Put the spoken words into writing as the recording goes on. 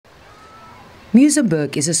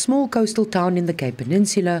Muizenberg is a small coastal town in the Cape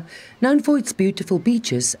Peninsula, known for its beautiful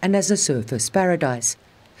beaches and as a surfer's paradise.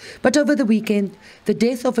 But over the weekend, the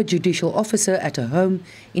death of a judicial officer at a home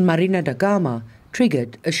in Marina da Gama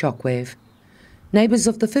triggered a shockwave. Neighbours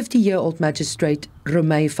of the 50-year-old Magistrate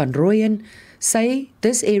Romay van Rooyen say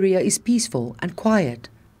this area is peaceful and quiet.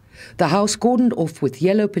 The house cordoned off with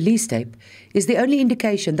yellow police tape is the only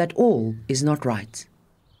indication that all is not right.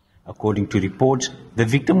 According to reports, the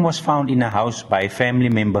victim was found in a house by a family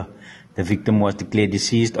member. The victim was declared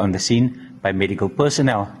deceased on the scene by medical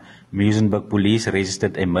personnel. Muizenberg police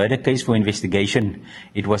registered a murder case for investigation.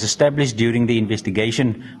 It was established during the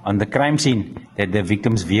investigation on the crime scene that the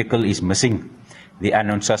victim's vehicle is missing. The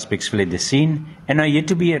unknown suspects fled the scene and are yet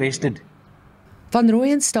to be arrested. Van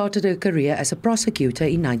Rooyen started her career as a prosecutor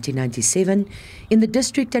in 1997 in the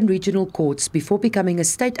district and regional courts before becoming a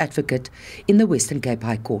state advocate in the Western Cape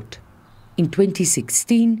High Court. In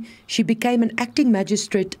 2016, she became an acting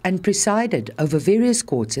magistrate and presided over various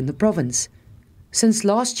courts in the province. Since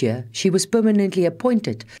last year, she was permanently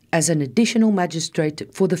appointed as an additional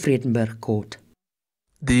magistrate for the Muizenberg court.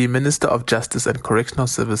 The Minister of Justice and Correctional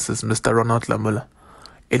Services, Mr. Ronald Lamola,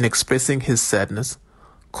 in expressing his sadness,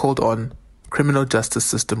 called on criminal justice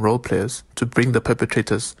system role players to bring the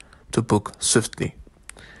perpetrators to book swiftly.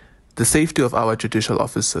 The safety of our judicial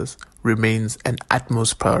officers remains an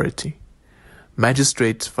utmost priority.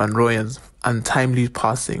 Magistrate Van Rooyen's untimely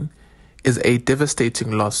passing is a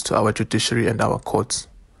devastating loss to our judiciary and our courts.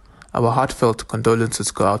 Our heartfelt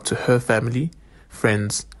condolences go out to her family,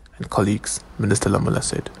 friends and colleagues, Minister Lamola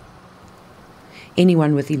said.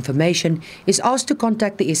 Anyone with information is asked to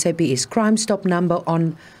contact the SABC Crime Stop number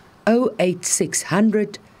on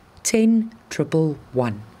 08600 10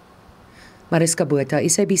 111. Mariska Botha,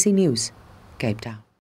 SABC News, Cape Town.